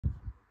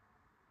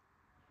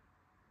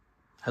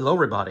Hello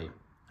everybody,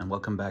 and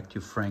welcome back to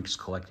Frank's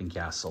Collecting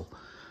Castle.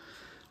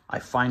 I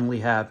finally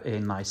have a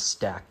nice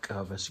stack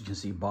of, as you can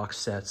see, box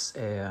sets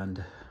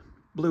and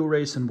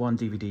Blu-rays and one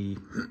DVD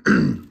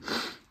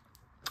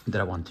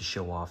that I wanted to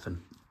show off.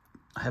 And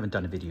I haven't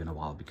done a video in a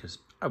while because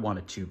I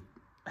wanted to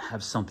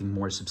have something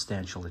more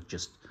substantial than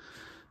just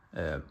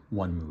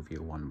one movie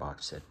or one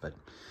box set. But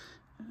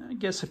I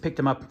guess I picked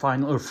them up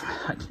finally, or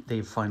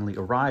they've finally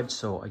arrived.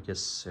 So I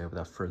guess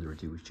without further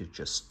ado, we should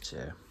just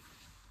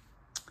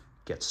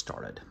get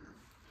started.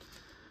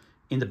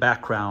 In the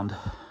background,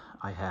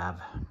 I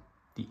have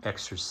The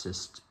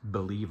Exorcist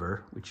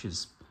Believer, which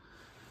is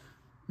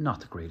not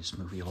the greatest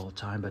movie all the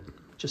time, but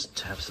just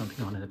to have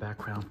something on in the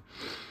background.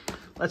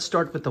 Let's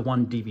start with the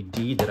one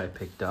DVD that I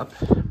picked up.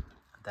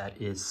 That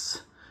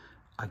is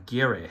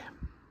Aguirre.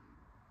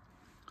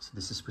 So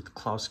this is with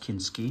Klaus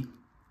Kinski,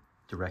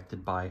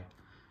 directed by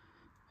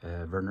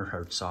Werner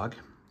Herzog.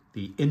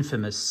 The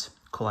infamous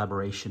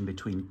collaboration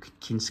between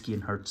Kinski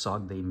and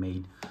Herzog. They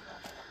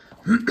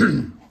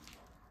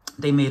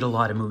made a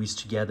lot of movies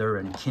together,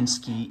 and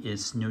Kinski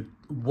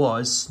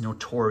was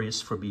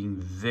notorious for being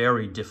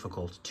very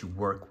difficult to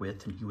work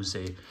with, and he was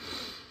a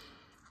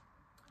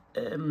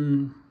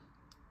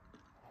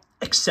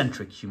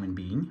eccentric human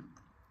being,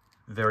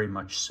 very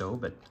much so.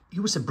 But he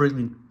was a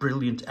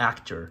brilliant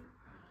actor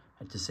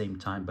at the same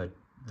time, but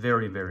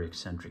very, very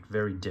eccentric,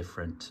 very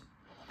different,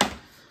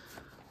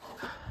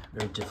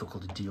 very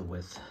difficult to deal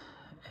with.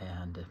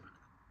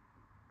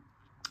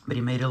 But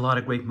he made a lot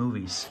of great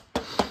movies.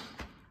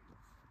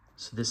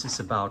 So this is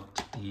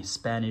about the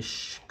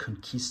Spanish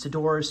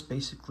conquistadors,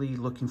 basically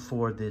looking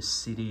for this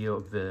city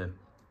of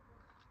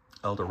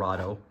El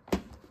Dorado.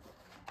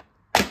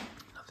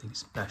 Nothing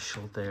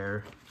special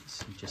there. You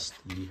see just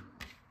the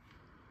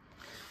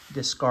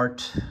disc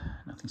art.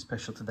 Nothing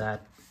special to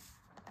that.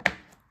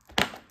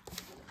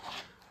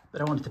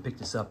 But I wanted to pick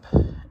this up.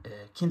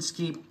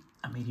 Kinski,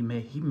 I mean,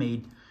 he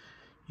made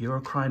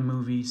Eurocrime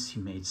movies. He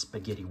made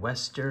spaghetti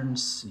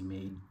westerns. He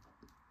made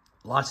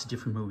lots of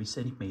different movies,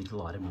 and he made a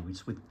lot of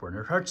movies with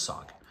Werner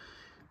Herzog,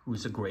 who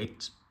is a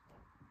great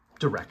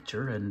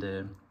director. And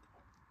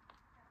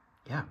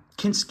yeah,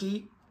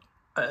 Kinski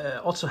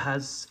also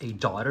has a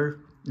daughter,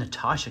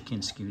 Natasha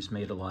Kinski, who's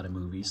made a lot of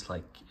movies,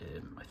 like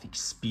I think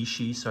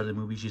Species are the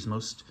movies she's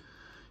most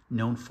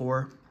known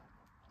for.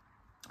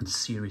 The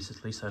series,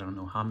 at least. I don't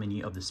know how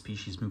many of the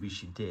Species movies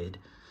she did.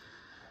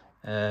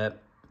 But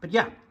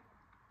yeah,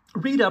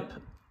 read up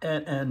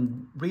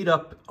and read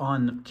up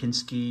on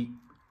Kinski,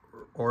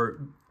 or,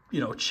 you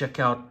know, check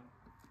out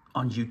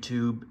on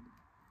YouTube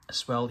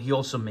as well. He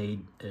also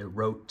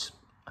wrote,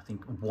 I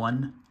think,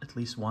 at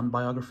least one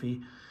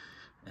biography.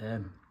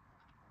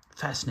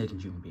 Fascinating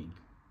human being,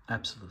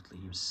 absolutely.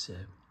 He was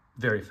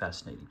very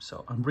fascinating.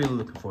 So I'm really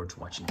looking forward to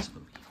watching this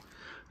movie.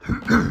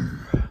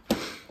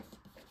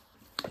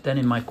 Then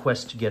in my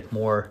quest to get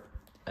more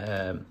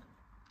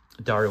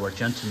Dario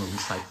Argento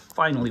movies, I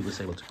finally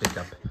was able to pick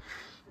up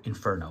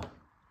Inferno.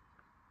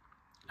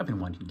 I've been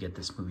wanting to get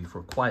this movie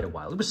for quite a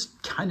while. It was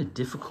kind of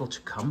difficult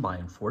to come by,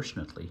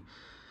 unfortunately.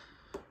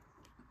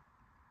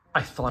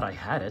 I thought I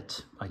had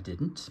it. I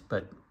didn't,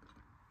 but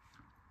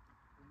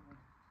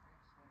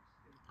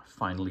I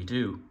finally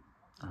do.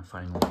 I'm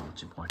finally able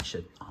to watch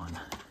it on...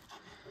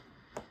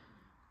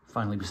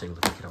 Finally was able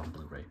to pick it up on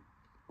Blu-ray.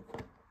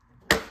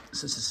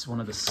 So this is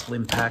one of the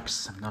slim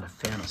packs. I'm not a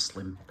fan of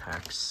slim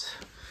packs.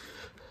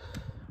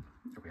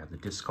 Here we have the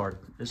disc art.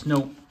 There's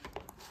no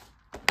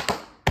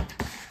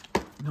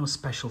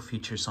special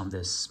features on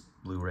this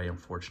Blu-ray,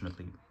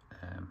 unfortunately,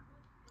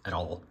 at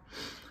all.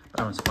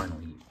 But I was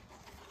finally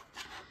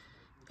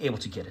able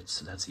to get it,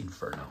 so that's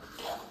Inferno.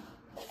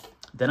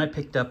 Then I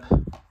picked up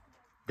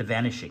The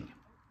Vanishing.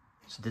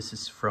 So this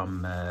is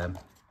from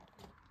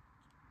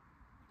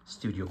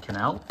Studio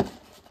Canal.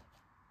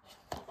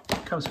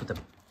 It comes with a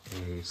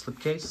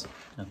slipcase.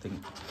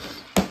 Nothing,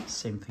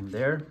 same thing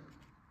there.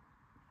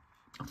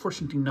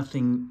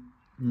 Unfortunately,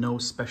 no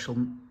special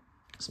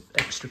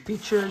extra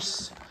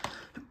features.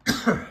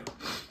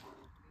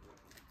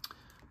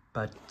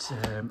 But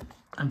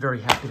I'm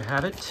very happy to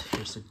have it.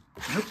 Here's the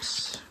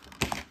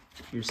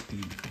here's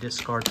the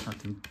disc art.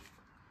 Nothing.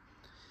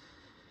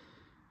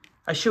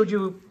 I showed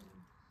you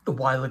a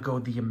while ago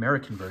the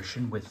American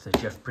version with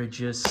Jeff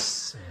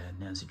Bridges and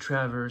Nancy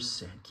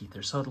Travers and Keith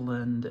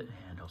Sutherland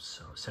and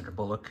also Sandra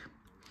Bullock.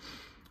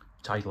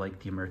 I like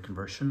the American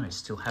version. I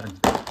still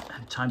haven't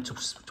had time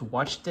to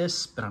watch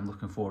this, but I'm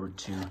looking forward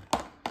to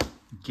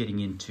getting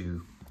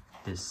into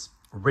this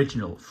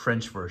original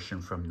French version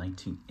from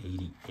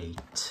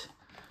 1988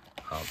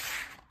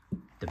 of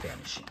The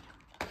Vanishing.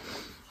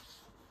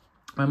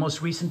 My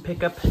most recent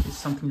pickup is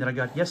something that I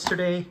got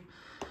yesterday,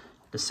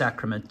 The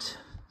Sacrament.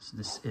 So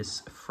this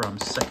is from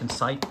Second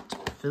Sight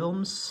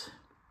Films.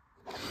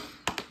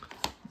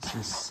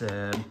 This is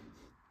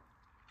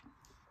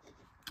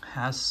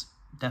has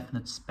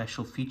definite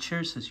special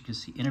features. As you can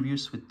see,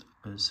 interviews with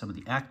some of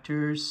the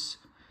actors.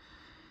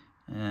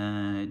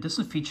 It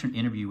doesn't feature an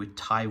interview with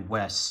Ty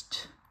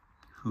West,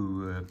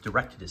 who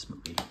directed this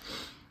movie.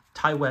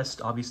 Ty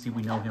West, obviously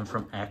we know him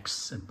from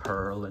X and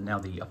Pearl, and now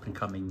the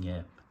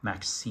up-and-coming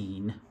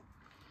Maxine.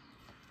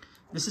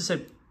 This is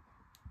a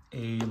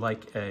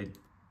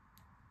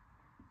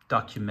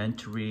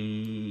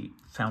documentary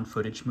found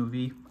footage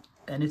movie,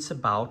 and it's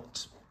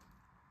not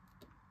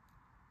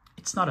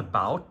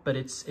about, but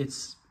it's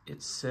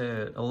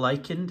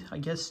likened, I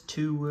guess,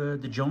 to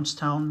the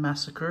Jonestown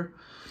Massacre,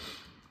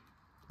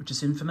 which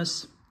is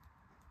infamous.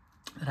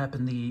 That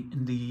happened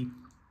in the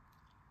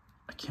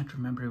I can't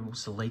remember if it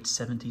was the late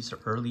 70s or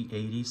early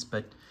 80s,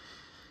 but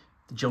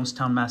the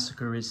Jonestown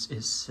Massacre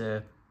is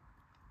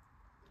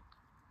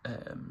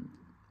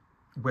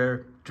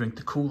where "drink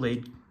the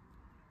Kool-Aid"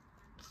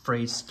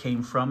 phrase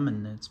came from,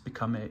 and it's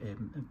become a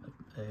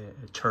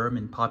term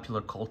in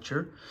popular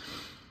culture.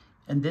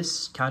 And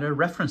this kind of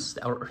references,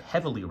 or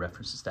heavily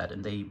references that,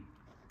 and they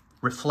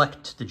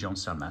reflect the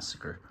Jonestown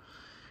Massacre,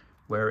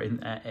 where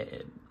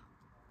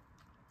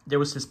there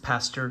was this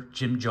pastor,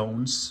 Jim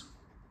Jones,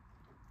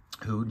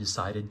 who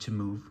decided to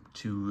move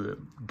to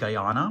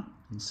Guyana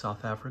in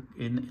South Africa,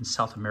 in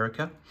South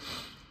America,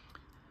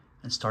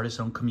 and start his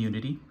own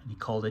community, and he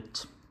called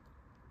it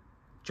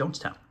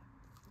Jonestown.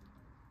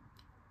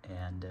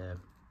 And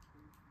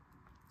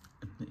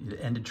it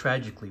ended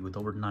tragically with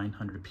over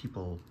 900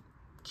 people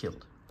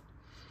killed.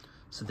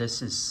 So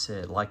this is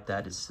like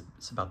that. It's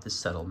about this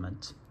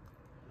settlement,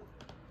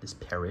 this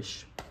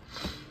parish.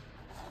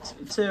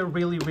 It's a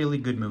really, really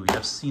good movie.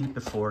 I've seen it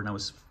before, and I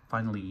was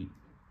finally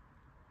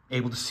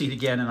able to see it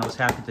again, and I was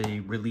happy they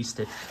released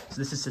it. So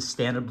this is a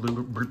standard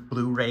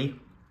Blu-ray.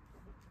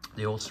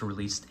 They also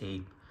released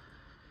a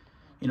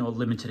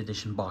limited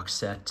edition box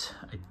set.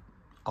 I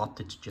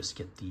opted to just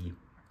get the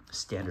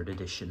standard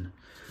edition.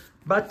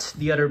 But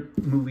the other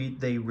movie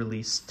they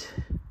released,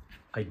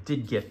 I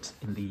did get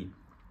in the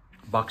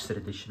box set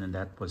edition, and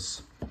that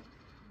was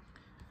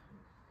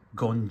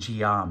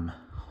Gonjiam,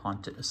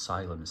 Haunted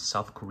Asylum, a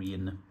South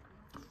Korean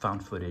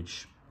found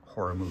footage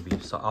horror movie.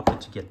 So I opted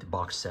to get the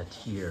box set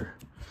here.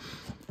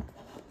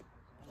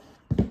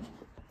 So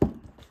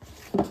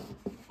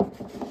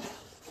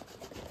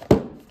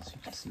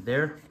you can see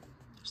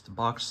there's the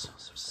box,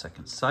 so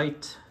second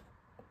sight.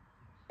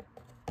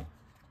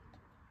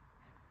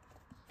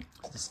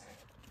 This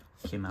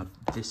came out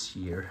this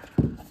year.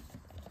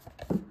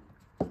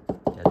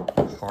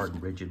 That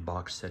hard, rigid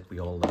box set we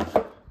all love.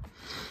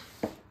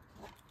 The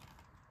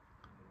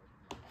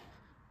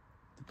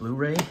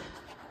Blu-ray.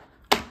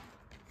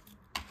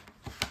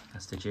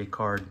 That's the J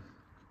card.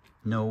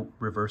 No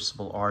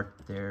reversible art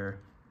there.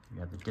 You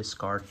have the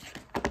disc art.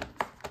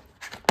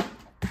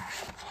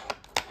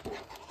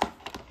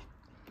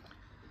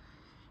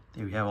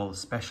 There we have all the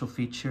special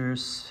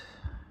features.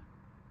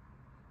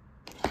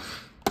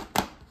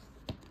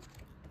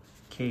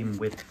 Came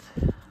with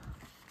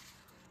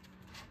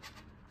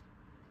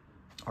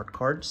art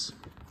cards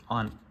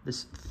on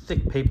this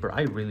thick paper.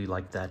 I really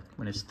like that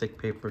when it's thick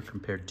paper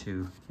compared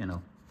to,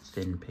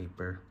 thin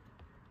paper.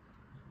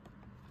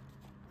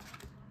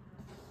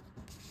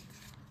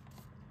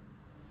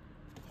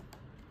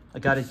 I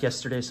got it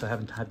yesterday, so I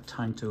haven't had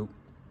time to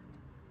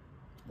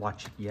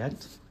watch it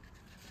yet.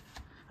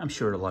 I'm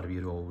sure a lot of you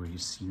have already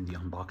seen the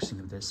unboxing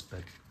of this, but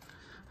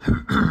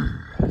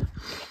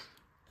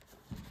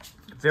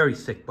very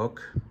thick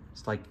book.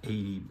 It's like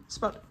it's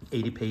about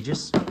 80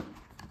 pages.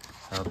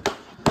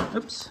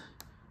 Oops.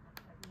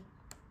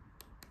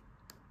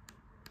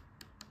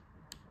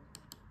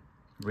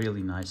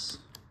 Really nice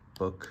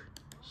book.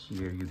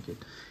 Here you get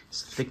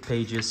it's thick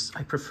pages.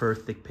 I prefer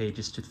thick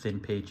pages to thin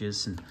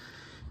pages, and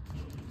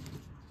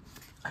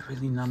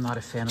I'm not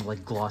a fan of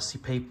like glossy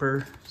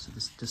paper, so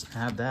this doesn't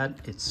have that.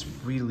 It's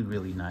really,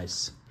 really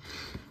nice.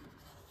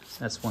 So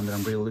that's one that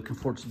I'm really looking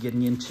forward to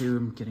getting into.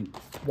 I'm gonna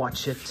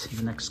watch it in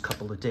the next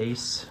couple of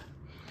days.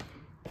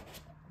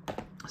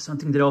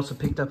 Something that I also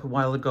picked up a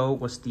while ago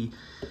was the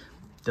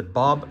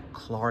Bob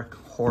Clark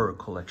Horror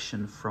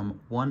Collection from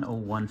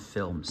 101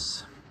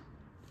 Films.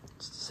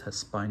 This has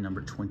spine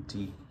number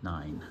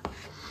 29.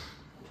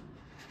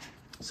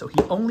 So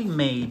he only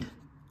made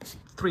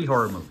 3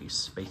 horror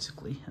movies,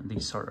 basically, and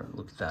these are,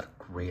 look at that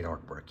great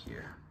artwork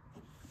here.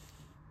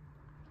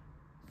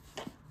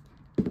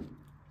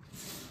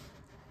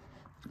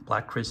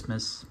 Black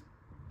Christmas,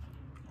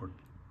 or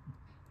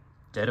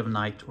Dead of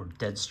Night, or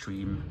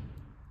Deadstream,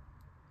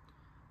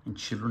 and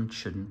Children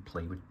Shouldn't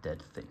Play with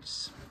Dead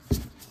Things.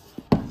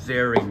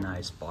 Very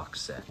nice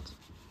box set.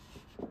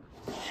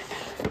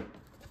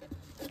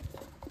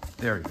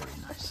 Very, very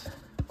nice.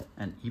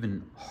 And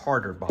even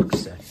harder box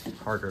set,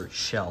 harder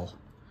shell.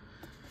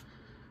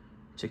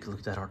 Take a look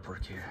at that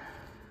artwork here.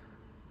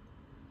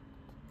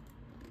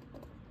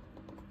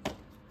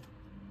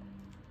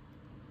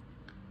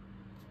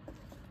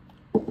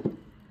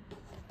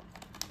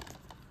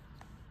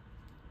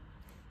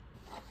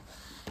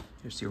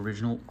 Here's the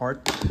original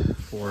art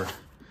for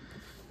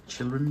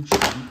Children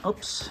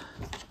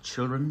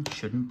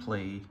Shouldn't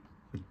Play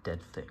with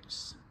Dead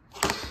Things.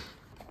 Get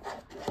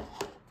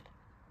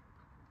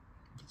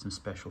some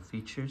special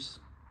features.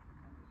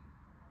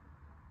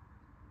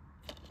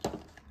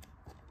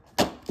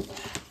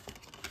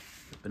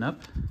 Open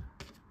up.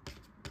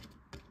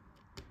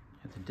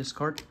 Have the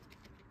discard.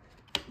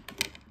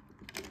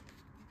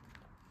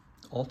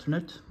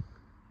 Alternate.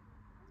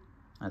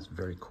 That's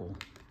very cool.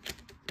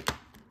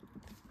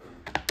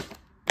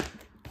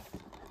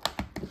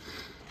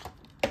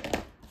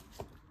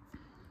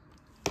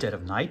 Dead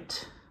of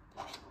Night.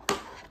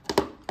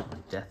 Or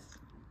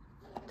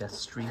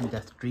Death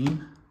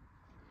Dream.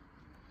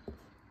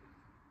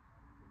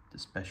 The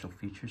special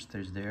features,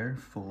 there's their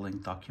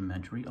full-length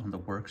documentary on the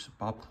works of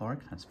Bob Clark.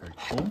 That's very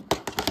cool.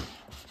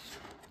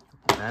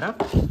 Open that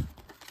up.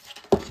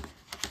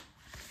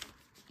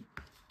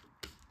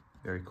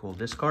 Very cool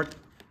discard.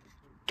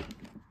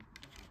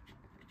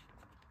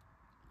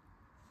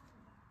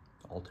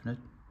 Alternate.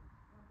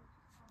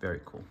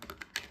 Very cool.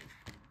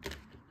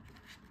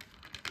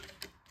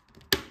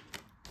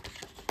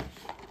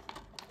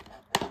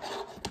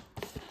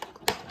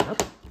 Close that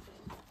up.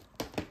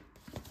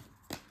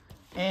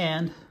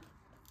 And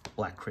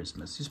Black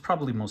Christmas. His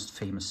probably most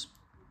famous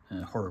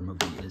horror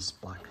movie is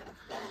Black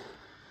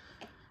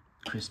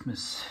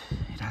Christmas.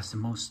 It has the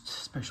most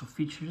special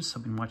features.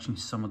 I've been watching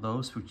some of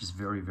those, which is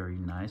very, very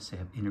nice. They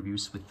have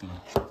interviews with the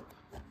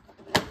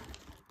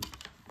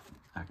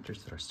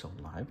actors that are still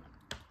alive.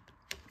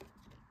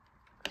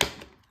 It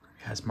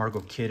has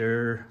Margot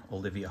Kidder,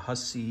 Olivia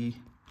Hussey.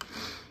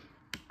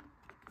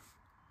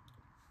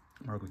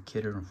 Margot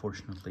Kidder,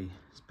 unfortunately,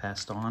 has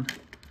passed on.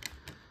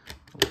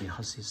 Olivia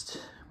Hussey's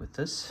with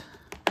this.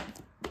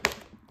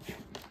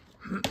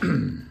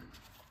 You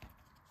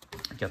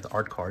got the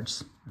art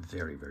cards.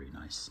 Very, very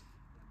nice.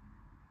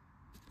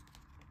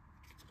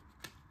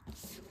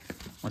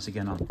 Once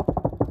again, on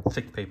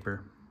thick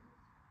paper.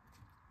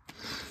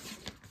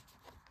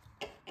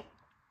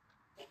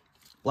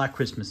 Black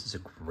Christmas is a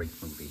great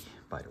movie,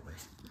 by the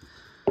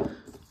way.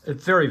 A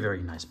very,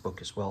 very nice book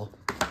as well.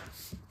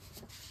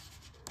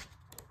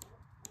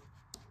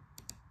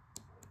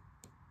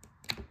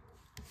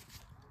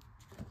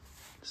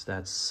 So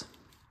that's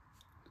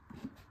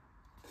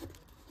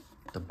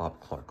the Bob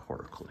Clark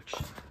Horror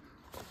Collection.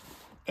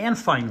 And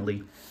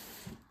finally,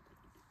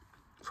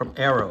 from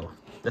Arrow,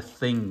 The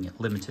Thing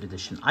limited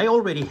edition. I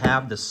already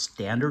have the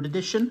standard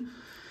edition.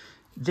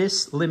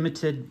 This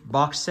limited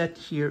box set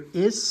here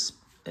is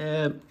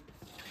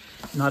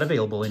not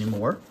available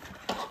anymore.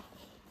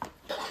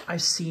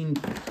 I've seen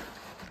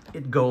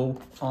it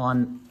go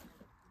on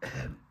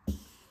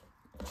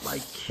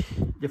like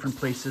different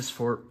places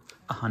for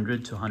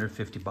 100 to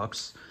 150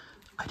 bucks.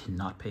 I did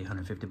not pay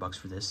 150 bucks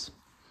for this,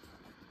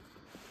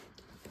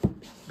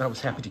 but I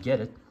was happy to get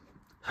it.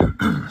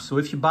 So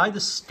if you buy the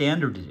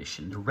standard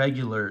edition, the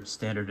regular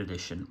standard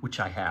edition, which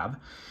I have,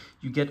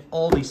 you get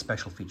all these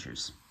special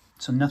features.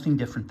 So nothing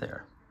different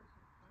there.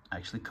 I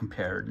actually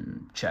compared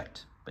and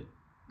checked, but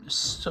there's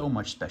so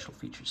much special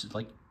features. It's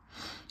like,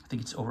 I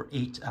think it's over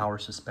 8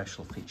 hours of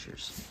special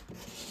features.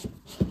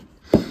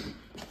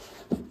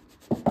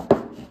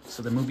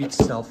 So the movie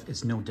itself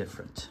is no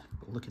different.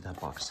 But look at that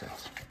box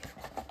set.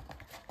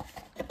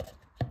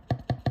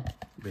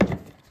 Rigid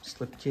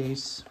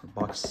slipcase,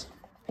 box.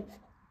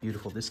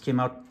 Beautiful. This came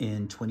out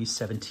in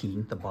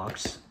 2017, the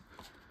box.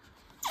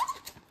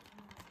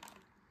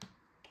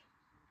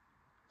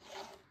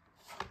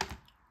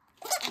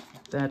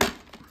 That.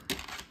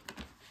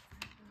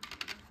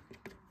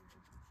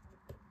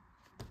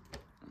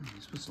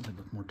 This was a little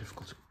bit more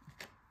difficult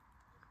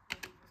to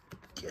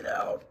get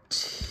out.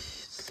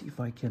 Let's see if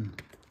I can.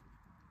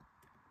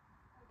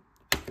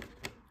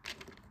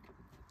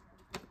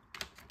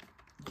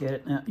 Get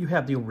it. Now, you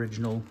have the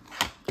original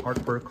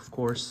artwork, of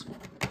course.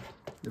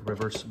 The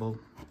reversible,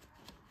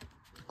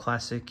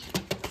 classic.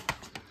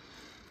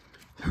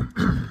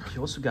 You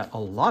also got a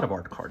lot of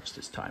art cards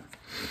this time.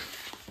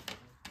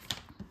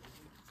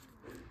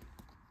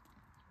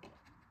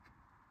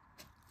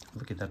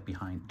 Look at that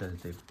behind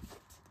the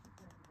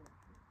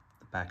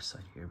back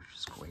side here, which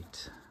is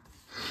great.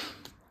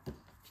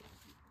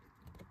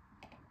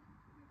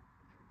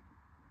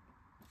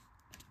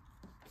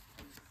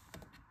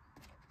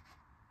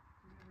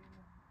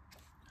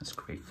 That's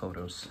great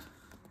photos.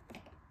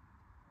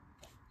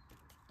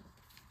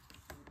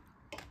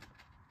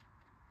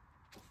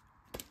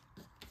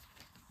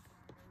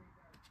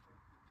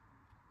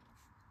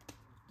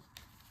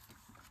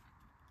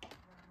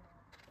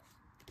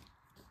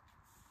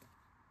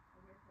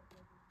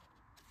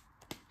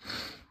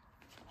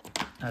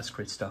 That's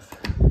great stuff.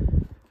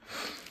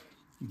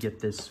 You get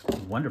this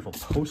wonderful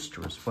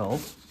poster as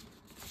well.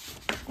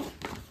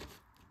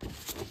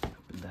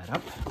 Open that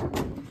up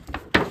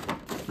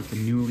with the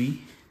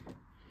newly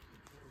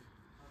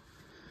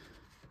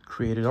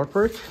created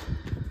artwork,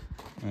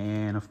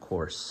 and of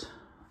course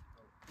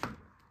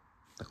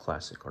the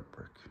classic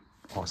artwork.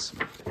 Awesome.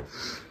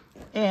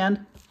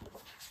 And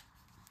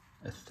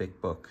a thick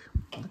book.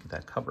 Look at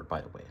that cover, by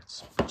the way.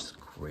 It's just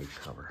a great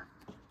cover.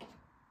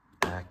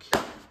 Back.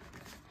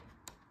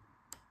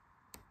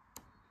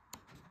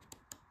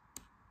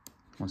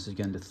 Once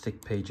again, the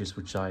thick pages,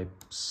 which I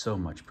so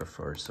much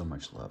prefer, so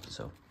much love.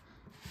 So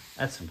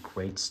that's some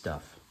great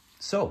stuff.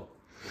 So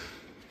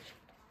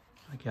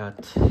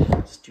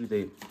let's do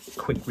the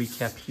quick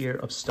recap here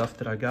of stuff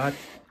that I got.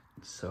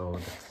 So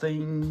The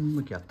Thing,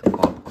 we got the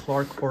Bob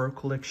Clark horror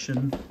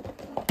collection.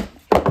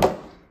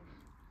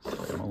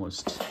 So I'm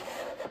almost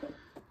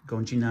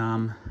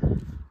Gonjinam,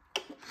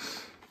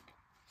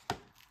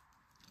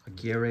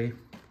 Aguirre,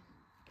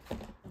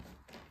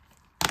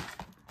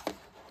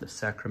 The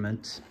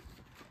Sacrament,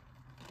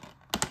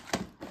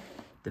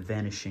 The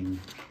Vanishing,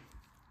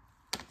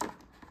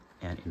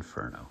 and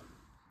Inferno.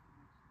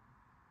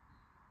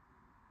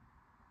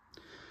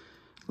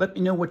 Let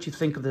me know what you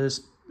think of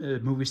those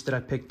movies that I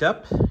picked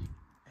up.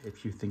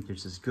 If you think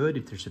this is good,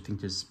 if you think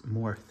there's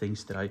more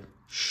things that I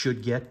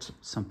should get,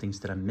 some things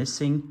that I'm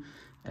missing,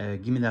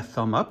 give me that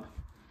thumb up.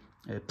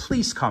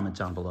 Please comment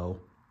down below.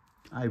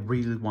 I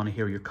really want to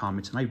hear your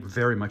comments, and I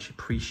very much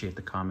appreciate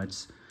the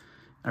comments.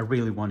 I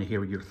really want to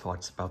hear your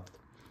thoughts about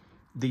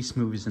these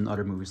movies and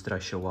other movies that I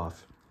show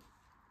off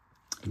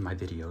in my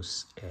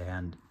videos.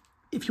 And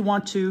if you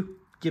want to,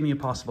 give me a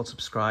possible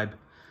subscribe.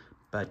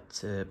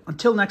 But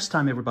until next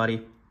time,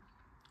 everybody,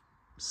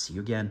 see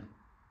you again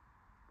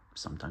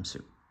sometime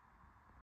soon.